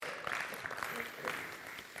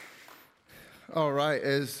All right,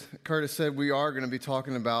 as Curtis said, we are going to be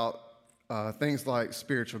talking about things like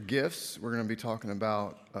spiritual gifts. We're going to be talking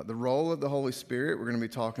about the role of the Holy Spirit. We're going to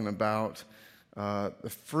be talking about the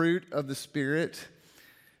fruit of the Spirit.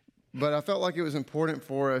 But I felt like it was important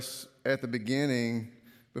for us at the beginning,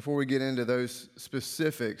 before we get into those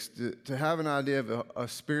specifics, to have an idea of a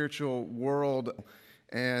spiritual world.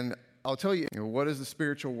 And I'll tell you, what does the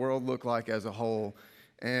spiritual world look like as a whole?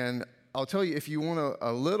 And I'll tell you, if you want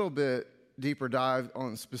a little bit deeper dive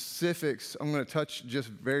on specifics, I'm going to touch just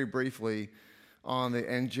very briefly on the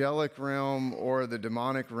angelic realm or the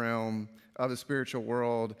demonic realm of the spiritual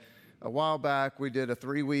world. A while back, we did a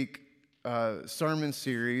 3-week sermon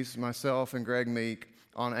series, myself and Greg Meek,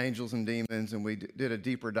 on angels and demons, and we did a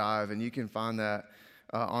deeper dive, and you can find that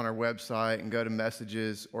on our website and go to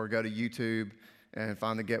messages or go to YouTube and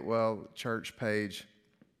find the Get Well Church page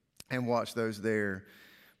and watch those there.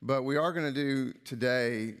 But we are going to do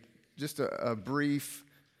today just a brief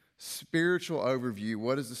spiritual overview.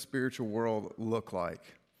 What does the spiritual world look like?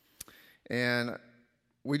 And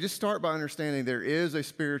we just start by understanding there is a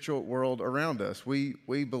spiritual world around us. We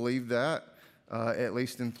believe that, at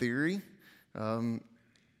least in theory.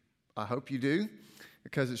 I hope you do,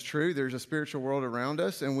 because it's true. There's a spiritual world around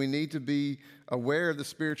us, and we need to be aware of the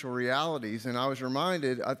spiritual realities. And I was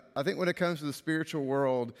reminded, I think when it comes to the spiritual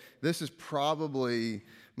world, this is probably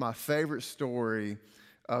my favorite story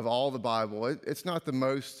of all the Bible. It's not the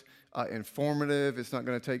most informative. It's not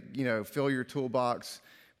going to take, fill your toolbox.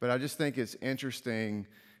 But I just think it's interesting.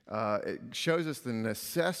 It shows us the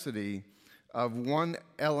necessity of one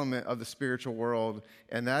element of the spiritual world,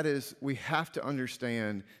 and that is we have to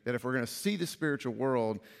understand that if we're going to see the spiritual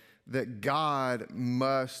world, that God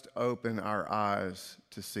must open our eyes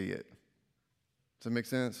to see it. Does that make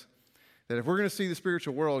sense? That if we're going to see the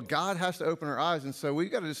spiritual world, God has to open our eyes. And so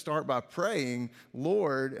we've got to just start by praying,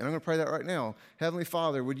 Lord, and I'm going to pray that right now. Heavenly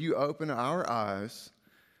Father, would you open our eyes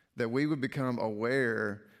that we would become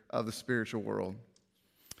aware of the spiritual world?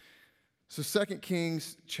 So 2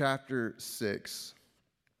 Kings chapter 6,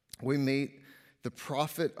 we meet the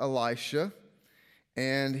prophet Elisha,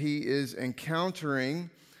 and he is encountering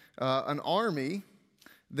an army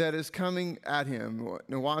that is coming at him.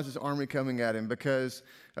 Now, why is this army coming at him? Because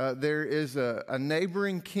there is a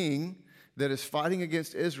neighboring king that is fighting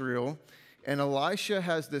against Israel, and Elisha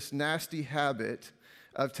has this nasty habit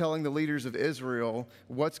of telling the leaders of Israel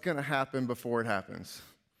what's going to happen before it happens.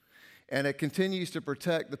 And it continues to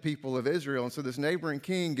protect the people of Israel. And so this neighboring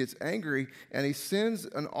king gets angry, and he sends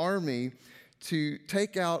an army to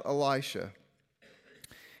take out Elisha.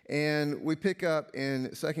 And we pick up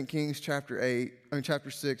in 2 Kings chapter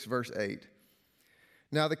 6, verse 8.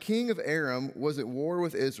 Now the king of Aram was at war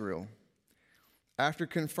with Israel. After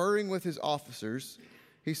conferring with his officers,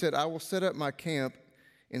 he said, I will set up my camp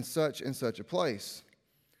in such and such a place.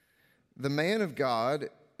 The man of God,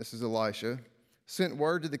 this is Elisha, sent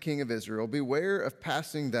word to the king of Israel, beware of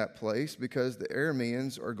passing that place, because the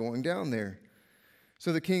Arameans are going down there.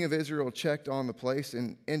 So the king of Israel checked on the place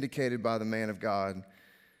indicated by the man of God.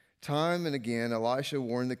 Time and again, Elisha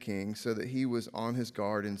warned the king so that he was on his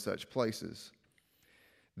guard in such places.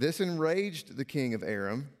 This enraged the king of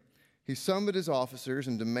Aram. He summoned his officers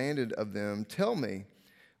and demanded of them, tell me,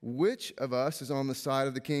 which of us is on the side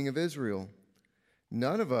of the king of Israel?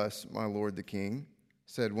 None of us, my lord the king,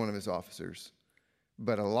 said one of his officers.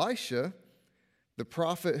 But Elisha, the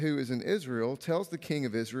prophet who is in Israel, tells the king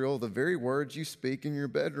of Israel the very words you speak in your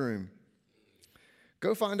bedroom.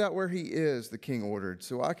 Go find out where he is, the king ordered,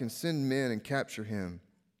 so I can send men and capture him.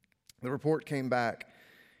 The report came back.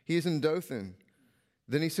 He is in Dothan.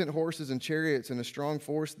 Then he sent horses and chariots and a strong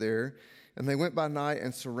force there, and they went by night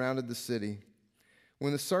and surrounded the city.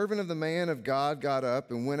 When the servant of the man of God got up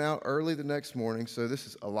and went out early the next morning, so this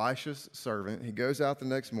is Elisha's servant, he goes out the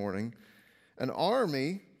next morning, an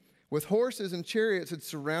army with horses and chariots had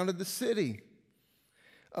surrounded the city.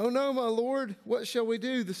 Oh no, my lord, what shall we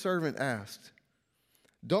do? The servant asked.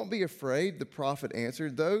 Don't be afraid, the prophet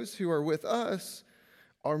answered. Those who are with us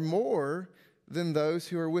are more than those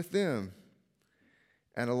who are with them.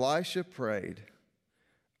 And Elisha prayed,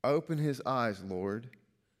 open his eyes, Lord,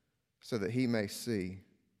 so that he may see.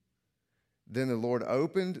 Then the Lord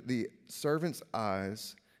opened the servant's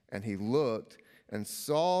eyes, and he looked and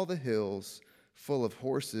saw the hills full of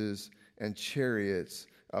horses and chariots,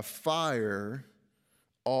 a fire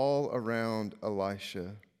all around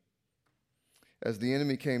Elisha. As the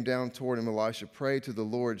enemy came down toward him, Elisha prayed to the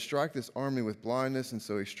Lord, strike this army with blindness. And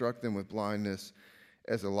so he struck them with blindness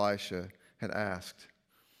as Elisha had asked.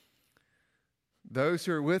 Those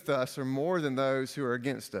who are with us are more than those who are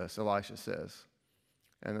against us, Elisha says.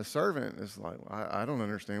 And the servant is like, I don't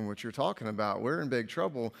understand what you're talking about. We're in big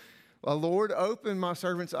trouble. Lord, open my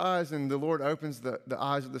servant's eyes. And the Lord opens the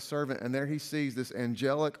eyes of the servant, and there he sees this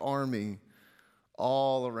angelic army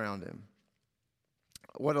all around him.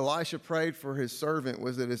 What Elisha prayed for his servant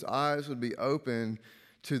was that his eyes would be open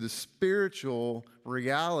to the spiritual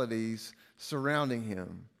realities surrounding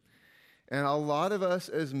him. And a lot of us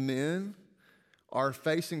as men are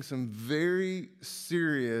facing some very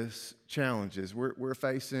serious challenges. We're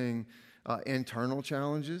facing internal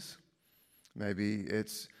challenges. Maybe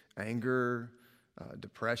it's anger,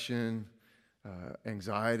 depression,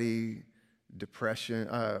 anxiety, depression,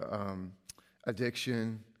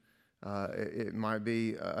 addiction. It might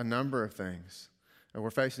be a number of things. And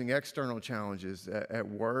we're facing external challenges at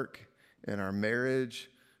work, in our marriage,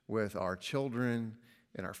 with our children,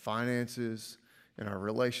 in our finances, in our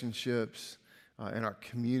relationships, in our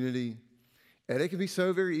community. And it can be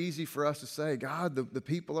so very easy for us to say, God, the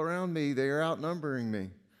people around me, they are outnumbering me.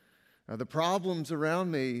 The problems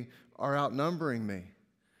around me are outnumbering me.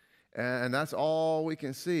 And that's all we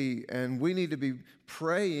can see. And we need to be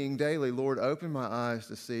praying daily, Lord, open my eyes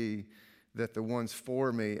to see that the ones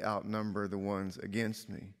for me outnumber the ones against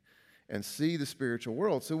me, and see the spiritual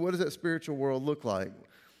world. So what does that spiritual world look like?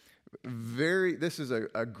 This is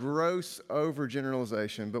a gross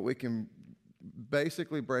overgeneralization, but we can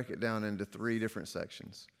basically break it down into 3 different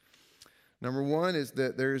sections. Number 1 is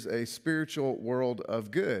that there's a spiritual world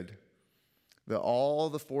of good, all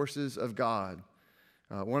the forces of God.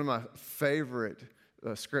 One of my favorite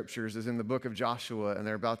scriptures is in the book of Joshua, and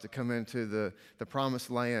they're about to come into the promised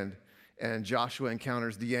land, and Joshua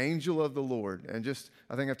encounters the angel of the Lord. And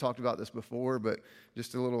I think I've talked about this before, but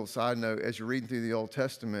just a little side note, as you're reading through the Old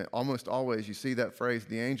Testament, almost always you see that phrase,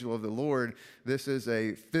 the angel of the Lord. This is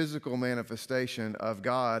a physical manifestation of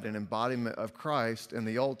God, an embodiment of Christ in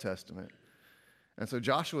the Old Testament. And so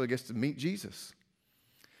Joshua gets to meet Jesus.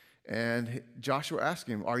 And Joshua asked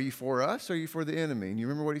him, are you for us or are you for the enemy? And you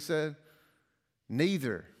remember what he said?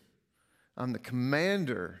 Neither. I'm the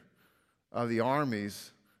commander of the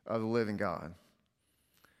armies of the living God.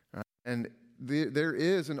 And there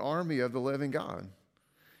is an army of the living God.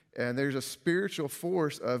 And there's a spiritual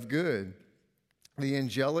force of good. The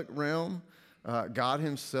angelic realm, God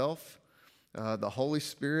himself, the Holy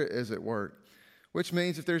Spirit is at work. Which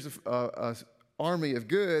means if there's an army of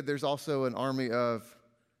good, there's also an army of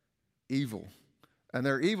evil. And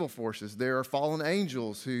there are evil forces. There are fallen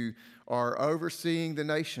angels who are overseeing the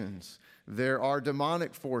nations. There are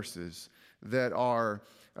demonic forces that are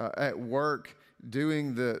at work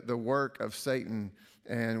doing the work of Satan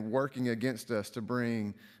and working against us to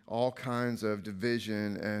bring all kinds of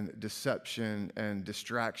division and deception and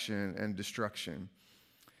distraction and destruction.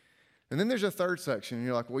 And then there's a third section. And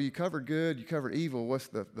you're like, well, you covered good, you covered evil. What's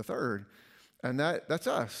the third? And that's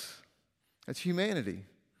us. That's humanity.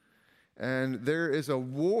 And there is a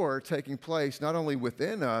war taking place not only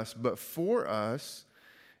within us, but for us.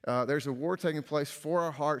 There's a war taking place for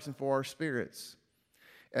our hearts and for our spirits.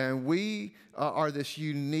 And we are this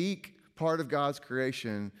unique part of God's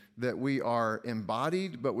creation that we are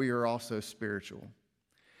embodied, but we are also spiritual.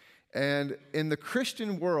 And in the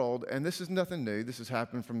Christian world, and this is nothing new, this has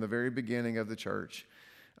happened from the very beginning of the church,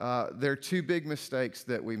 there are 2 big mistakes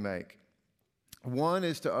that we make. One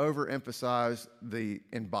is to overemphasize the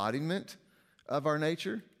embodiment of our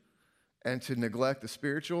nature and to neglect the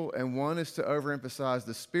spiritual. And one is to overemphasize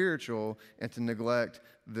the spiritual and to neglect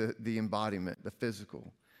the embodiment, the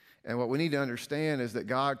physical. And what we need to understand is that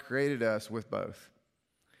God created us with both,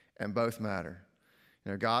 and both matter.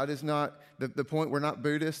 You know, God is not, the point, we're not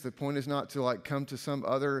Buddhists. The point is not to come to some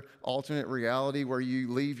other alternate reality where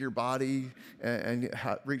you leave your body and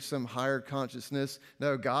reach some higher consciousness.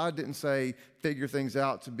 No, God didn't say figure things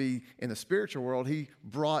out to be in the spiritual world. He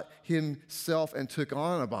brought himself and took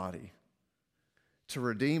on a body to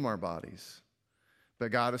redeem our bodies.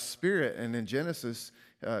 But God is spirit, and in Genesis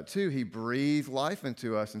 2, he breathed life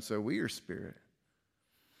into us, and so we are spirit.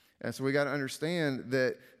 And so we got to understand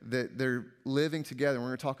that they're living together. We're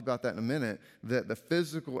going to talk about that in a minute, that the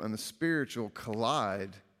physical and the spiritual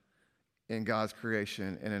collide in God's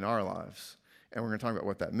creation and in our lives. And we're going to talk about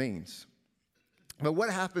what that means. But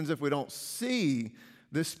what happens if we don't see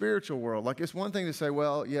this spiritual world? It's one thing to say,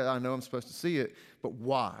 well, yeah, I know I'm supposed to see it, but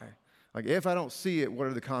why? If I don't see it, what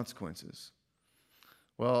are the consequences?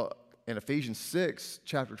 Well, in Ephesians 6,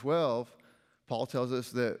 chapter 12, Paul tells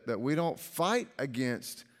us that we don't fight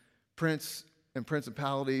against prince and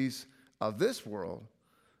principalities of this world.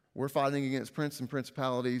 We're fighting against prince and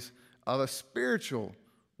principalities of a spiritual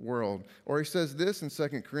world. Or he says this in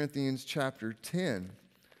 2 Corinthians chapter 10,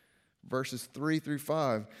 Verses 3 through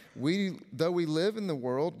 5. Though we live in the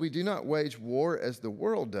world, we do not wage war as the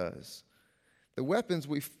world does. The weapons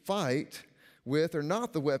we fight with are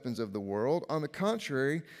not the weapons of the world. On the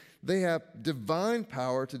contrary, they have divine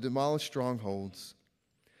power to demolish strongholds.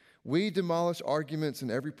 We demolish arguments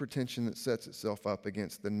and every pretension that sets itself up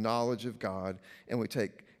against the knowledge of God, and we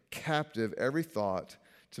take captive every thought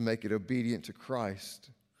to make it obedient to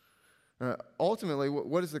Christ. Ultimately,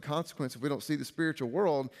 what is the consequence if we don't see the spiritual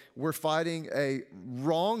world? We're fighting a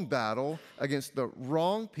wrong battle against the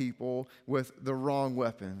wrong people with the wrong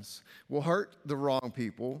weapons. We'll hurt the wrong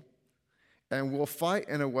people, and we'll fight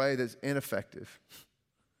in a way that's ineffective.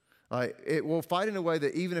 We'll fight in a way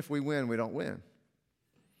that even if we win, we don't win.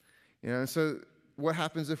 And so what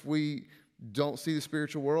happens if we don't see the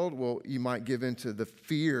spiritual world? Well, you might give in to the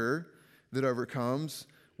fear that overcomes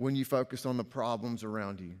when you focus on the problems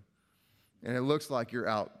around you. And it looks like you're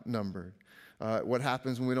outnumbered. What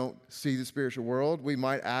happens when we don't see the spiritual world? We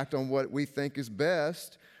might act on what we think is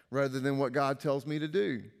best rather than what God tells me to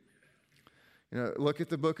do. Look at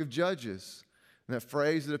the book of Judges. And that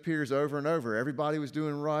phrase that appears over and over. Everybody was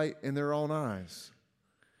doing right in their own eyes.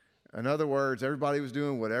 In other words, everybody was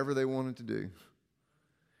doing whatever they wanted to do.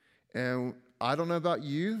 And I don't know about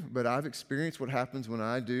you, but I've experienced what happens when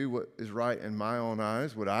I do what is right in my own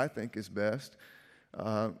eyes, what I think is best.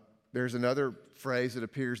 There's another phrase that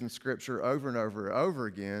appears in Scripture over and over and over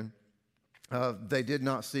again. They did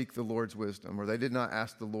not seek the Lord's wisdom, or they did not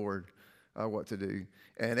ask the Lord what to do.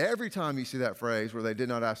 And every time you see that phrase where they did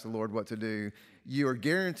not ask the Lord what to do, you are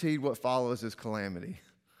guaranteed what follows is calamity.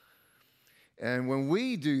 And when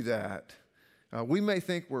we do that, we may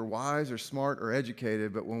think we're wise or smart or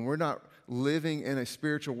educated, but when we're not living in a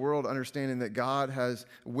spiritual world, understanding that God has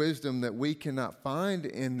wisdom that we cannot find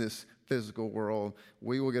in this physical world,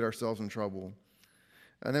 we will get ourselves in trouble.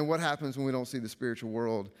 And then what happens when we don't see the spiritual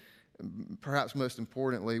world? Perhaps most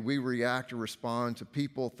importantly, we react or respond to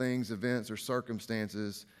people, things, events, or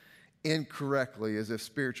circumstances incorrectly as if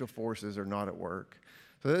spiritual forces are not at work.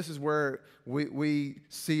 So this is where we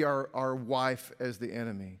see our wife as the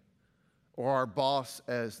enemy, or our boss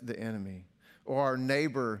as the enemy, or our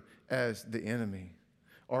neighbor as the enemy,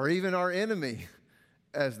 or even our enemy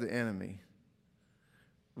as the enemy,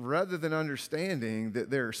 rather than understanding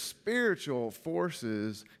that there are spiritual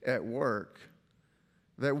forces at work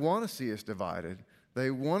that want to see us divided.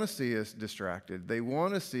 They want to see us distracted. They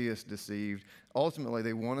want to see us deceived. Ultimately,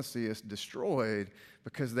 they want to see us destroyed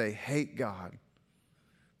because they hate God.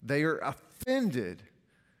 They are offended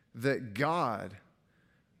that God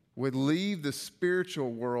would leave the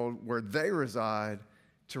spiritual world where they reside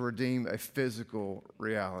to redeem a physical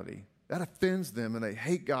reality. That offends them, and they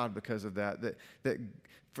hate God because of that. That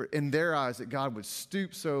for in their eyes, that God would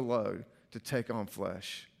stoop so low to take on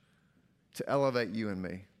flesh, to elevate you and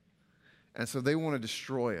me. And so they want to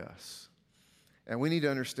destroy us. And we need to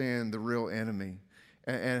understand the real enemy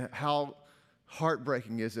and how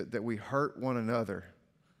heartbreaking is it that we hurt one another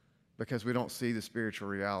because we don't see the spiritual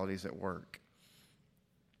realities at work.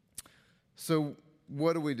 So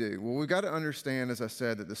what do we do? Well, we've got to understand, as I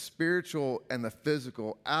said, that the spiritual and the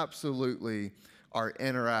physical absolutely are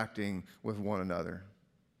interacting with one another.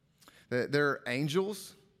 There are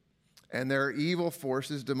angels and there are evil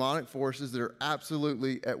forces, demonic forces that are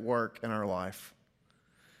absolutely at work in our life.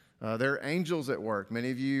 There are angels at work.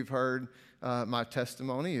 Many of you have heard my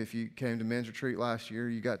testimony. If you came to men's retreat last year,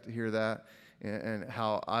 you got to hear that and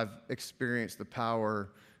how I've experienced the power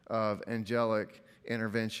of angelic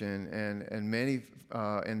intervention, and many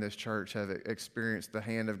in this church have experienced the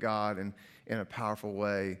hand of God in a powerful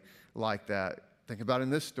way like that. Think about in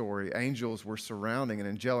this story, angels were surrounding, an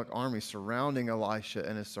angelic army surrounding Elisha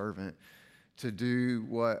and his servant to do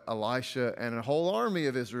what Elisha and a whole army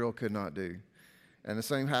of Israel could not do. And the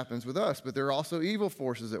same happens with us, but there are also evil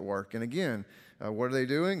forces at work. And again, what are they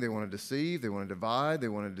doing? They want to deceive, they want to divide, they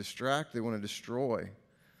want to distract, they want to destroy.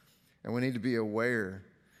 And we need to be aware.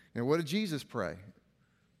 What did Jesus pray?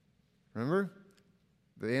 Remember?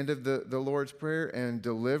 The end of the Lord's Prayer, and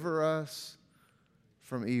deliver us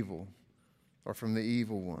from evil, or from the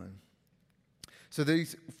evil one. So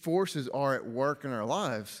these forces are at work in our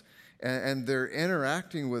lives, and they're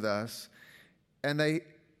interacting with us, and they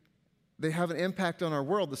have an impact on our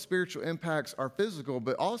world. The spiritual impacts are physical,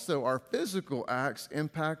 but also our physical acts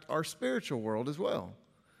impact our spiritual world as well.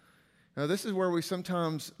 Now, this is where we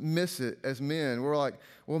sometimes miss it as men. We're like,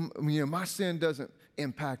 well, my sin doesn't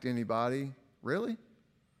impact anybody. Really?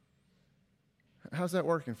 How's that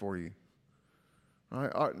working for you?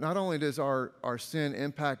 Not only does our sin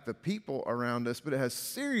impact the people around us, but it has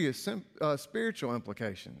serious spiritual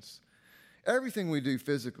implications. Everything we do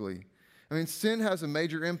physically I mean, sin has a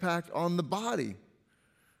major impact on the body.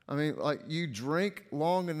 I mean, like you drink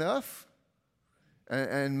long enough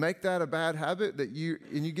and make that a bad habit and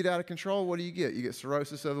you get out of control, what do? You get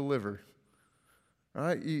cirrhosis of the liver. All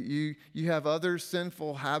right? You have other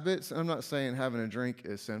sinful habits. I'm not saying having a drink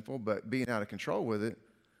is sinful, but being out of control with it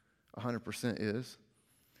 100% is.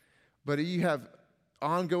 But you have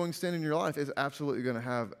ongoing sin in your life is absolutely going to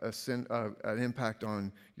have an impact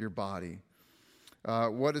on your body.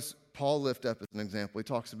 What does Paul lift up as an example? He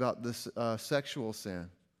talks about this sexual sin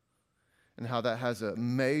and how that has a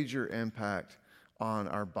major impact on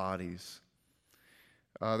our bodies.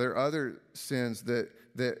 There are other sins that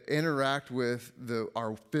interact with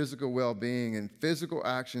our physical well-being, and physical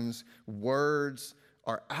actions, words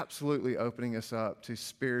are absolutely opening us up to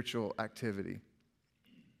spiritual activity.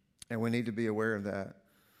 And we need to be aware of that.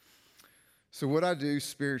 So what I do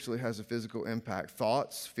spiritually has a physical impact.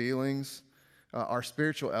 Thoughts, feelings, are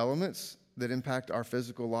spiritual elements that impact our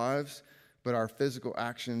physical lives, but our physical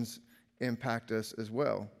actions impact us as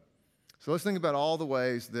well. So let's think about all the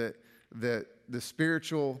ways that the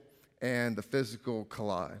spiritual and the physical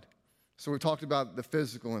collide. So we talked about the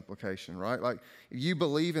physical implication, right? Like if you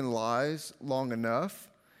believe in lies long enough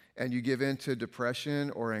and you give in to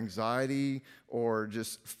depression or anxiety or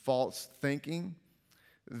just false thinking,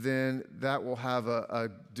 then that will have a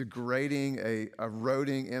degrading, a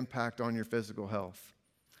eroding impact on your physical health.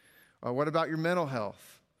 What about your mental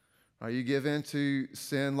health? You give in to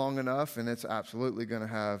sin long enough and it's absolutely going to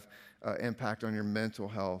have impact on your mental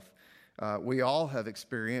health. We all have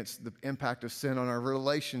experienced the impact of sin on our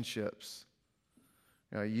relationships.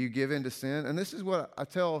 You give in to sin, and this is what I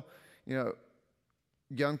tell,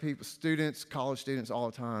 young people, students, college students all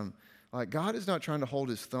the time. Like, God is not trying to hold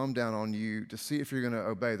his thumb down on you to see if you're going to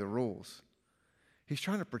obey the rules. He's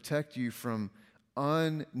trying to protect you from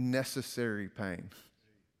unnecessary pain.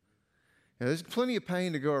 There's plenty of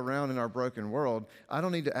pain to go around in our broken world. I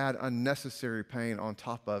don't need to add unnecessary pain on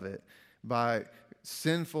top of it by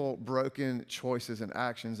sinful, broken choices and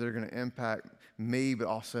actions that are going to impact me, but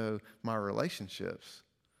also my relationships.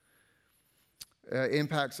 It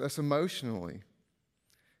impacts us emotionally.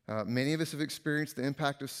 Many of us have experienced the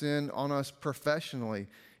impact of sin on us professionally.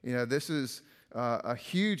 This is a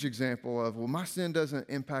huge example of, well, my sin doesn't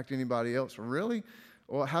impact anybody else. Really?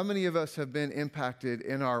 Well, how many of us have been impacted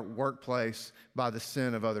in our workplace by the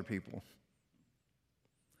sin of other people?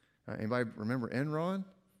 Anybody remember Enron?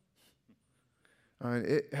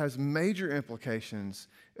 It has major implications,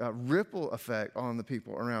 ripple effect on the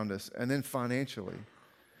people around us, and then financially.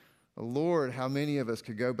 Lord, how many of us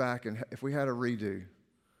could go back and, if we had a redo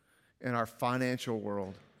in our financial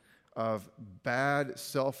world of bad,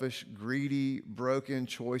 selfish, greedy, broken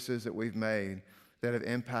choices that we've made that have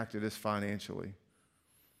impacted us financially.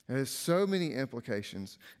 There's so many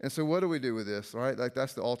implications. And so what do we do with this, right? Like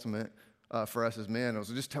that's the ultimate for us as men.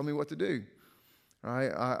 So just tell me what to do. All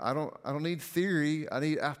right? I don't need theory. I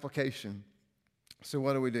need application. So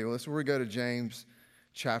what do we do? Well, that's where we go to James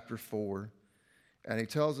chapter 4. And he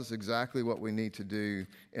tells us exactly what we need to do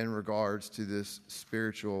in regards to this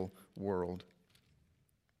spiritual world.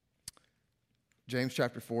 James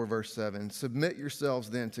chapter 4, verse 7. Submit yourselves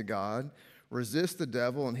then to God. Resist the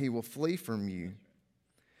devil, and he will flee from you.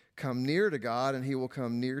 Come near to God, and he will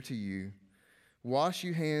come near to you. Wash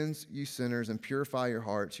your hands, you sinners, and purify your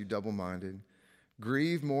hearts, you double-minded.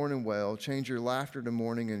 Grieve, mourn, and wail. Change your laughter to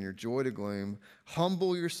mourning and your joy to gloom.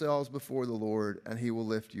 Humble yourselves before the Lord, and he will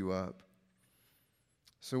lift you up.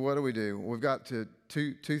 So what do? We've got to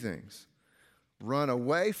two things. Run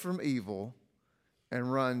away from evil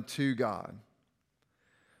and run to God.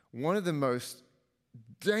 One of the most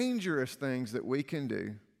dangerous things that we can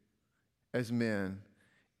do as men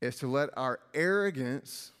is to let our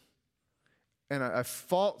arrogance and a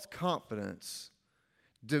false confidence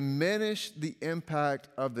diminish the impact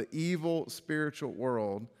of the evil spiritual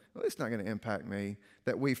world. Well, it's not going to impact me,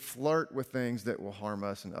 that we flirt with things that will harm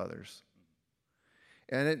us and others.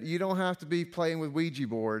 And you don't have to be playing with Ouija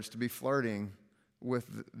boards to be flirting with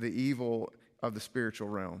the evil of the spiritual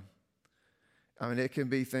realm. I mean, it can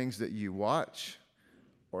be things that you watch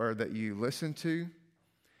or that you listen to.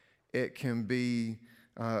 It can be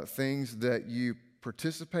things that you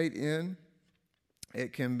participate in.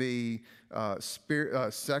 It can be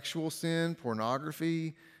sexual sin,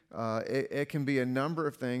 pornography. It can be a number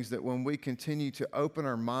of things that when we continue to open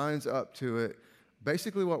our minds up to it,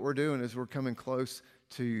 basically what we're doing is we're coming close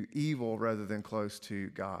to evil rather than close to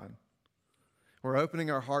God. We're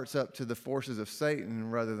opening our hearts up to the forces of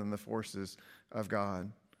Satan rather than the forces of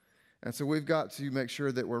God. And so we've got to make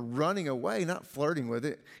sure that we're running away, not flirting with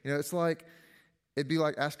it. It's like It'd be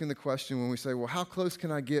like asking the question when we say, well, how close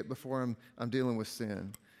can I get before I'm dealing with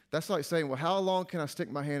sin? That's like saying, well, how long can I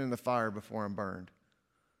stick my hand in the fire before I'm burned?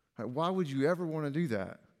 Like, why would you ever want to do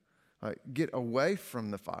that? Like, get away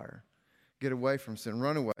from the fire. Get away from sin.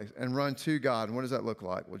 Run away and run to God. And what does that look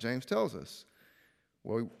like? Well, James tells us.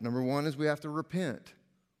 Well, number one is we have to repent.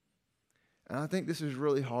 And I think this is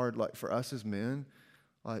really hard, like for us as men.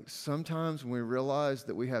 Like sometimes when we realize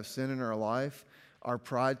that we have sin in our life, our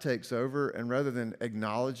pride takes over, and rather than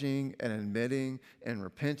acknowledging and admitting and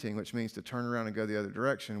repenting, which means to turn around and go the other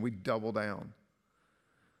direction, we double down.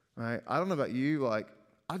 Right? I don't know about you, like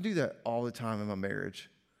I do that all the time in my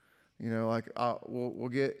marriage. You know, like we'll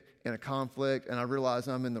get in a conflict, and I realize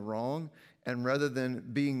I'm in the wrong, and rather than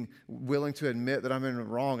being willing to admit that I'm in the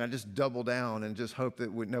wrong, I just double down and just hope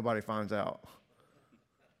that nobody finds out.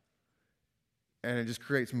 And it just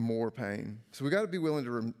creates more pain. So we got to be willing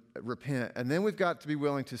to repent. And then we've got to be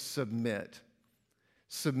willing to submit.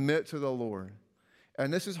 Submit to the Lord.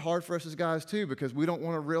 And this is hard for us as guys too, because we don't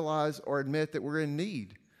want to realize or admit that we're in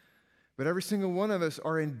need. But every single one of us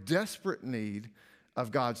are in desperate need of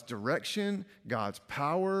God's direction, God's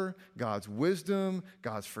power, God's wisdom,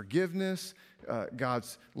 God's forgiveness,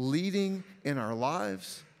 God's leading in our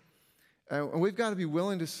lives. And we've got to be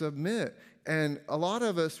willing to submit. And a lot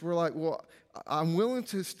of us, we're like, well, I'm willing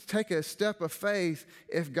to take a step of faith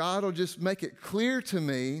if God will just make it clear to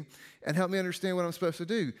me and help me understand what I'm supposed to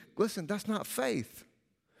do. Listen, that's not faith.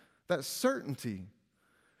 That's certainty.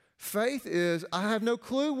 Faith is, I have no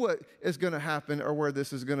clue what is going to happen or where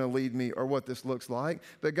this is going to lead me or what this looks like,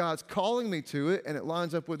 but God's calling me to it and it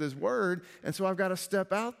lines up with His Word, and so I've got to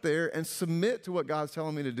step out there and submit to what God's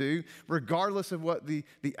telling me to do, regardless of what the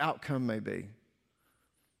outcome may be.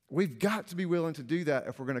 We've got to be willing to do that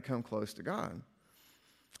if we're going to come close to God,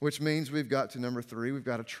 which means we've got to, number three, we've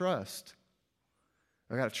got to trust.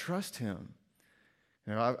 I've got to trust Him.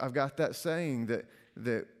 You know, I've got that saying that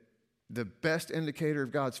the best indicator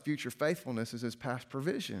of God's future faithfulness is His past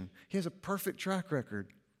provision. He has a perfect track record.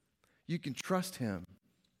 You can trust Him.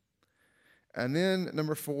 And then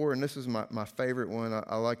number four, and this is my favorite one,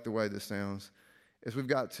 I like the way this sounds, is we've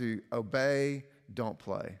got to obey, don't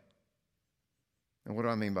play. And what do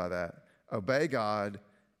I mean by that? Obey God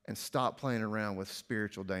and stop playing around with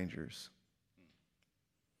spiritual dangers.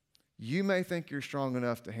 You may think you're strong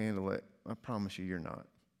enough to handle it. I promise you're not.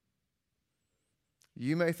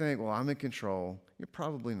 You may think, well, I'm in control. You're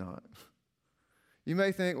probably not. You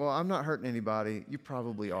may think, well, I'm not hurting anybody. You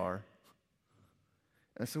probably are.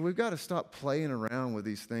 And so we've got to stop playing around with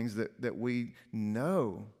these things that we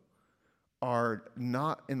know are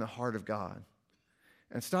not in the heart of God.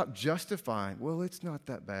 And stop justifying, well, it's not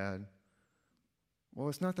that bad. Well,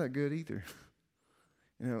 it's not that good either.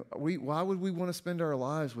 You know, why would we want to spend our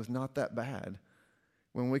lives with not that bad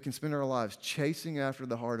when we can spend our lives chasing after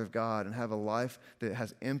the heart of God and have a life that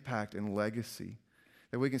has impact and legacy?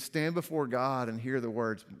 That we can stand before God and hear the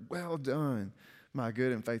words, well done, my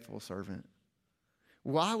good and faithful servant.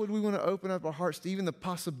 Why would we want to open up our hearts to even the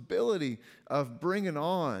possibility of bringing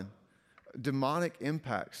on demonic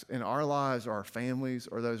impacts in our lives or our families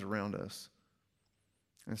or those around us?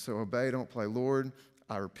 And so obey, don't play. Lord,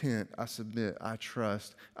 I repent, I submit, I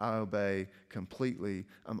trust, I obey completely.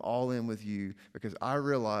 I'm all in with you because I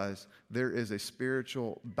realize there is a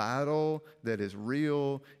spiritual battle that is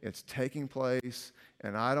real, it's taking place,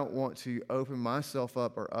 and I don't want to open myself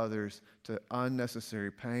up or others to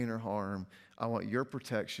unnecessary pain or harm. I want your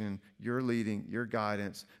protection, your leading, your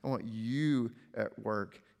guidance. I want you at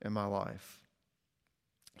work in my life.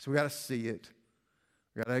 So we got to see it.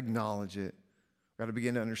 We got to acknowledge it. We got to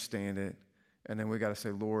begin to understand it. And then we got to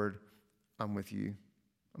say, Lord, I'm with you.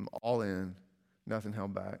 I'm all in, nothing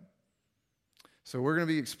held back. So we're going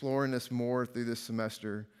to be exploring this more through this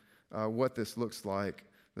semester, what this looks like,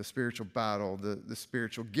 the spiritual battle, the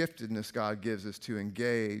spiritual giftedness God gives us to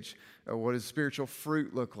engage. What does spiritual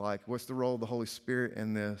fruit look like? What's the role of the Holy Spirit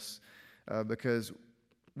in this? Because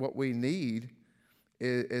what we need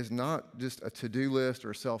is not just a to-do list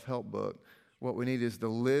or a self-help book. What we need is the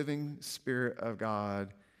living Spirit of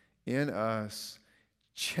God in us,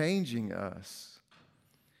 changing us.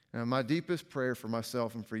 Now, my deepest prayer for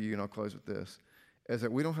myself and for you, and I'll close with this, is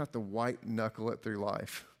that we don't have to white knuckle it through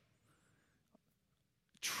life,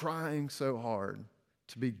 trying so hard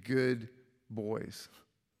to be good boys.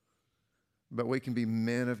 But we can be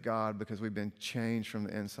men of God because we've been changed from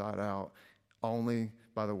the inside out only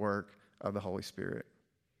by the work of the Holy Spirit.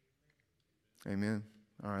 Amen.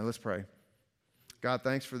 All right, let's pray. God,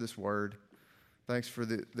 thanks for this word. Thanks for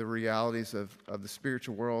the realities of the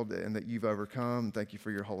spiritual world and that you've overcome. Thank you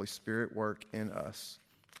for your Holy Spirit work in us.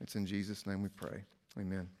 It's in Jesus' name we pray.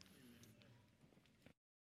 Amen.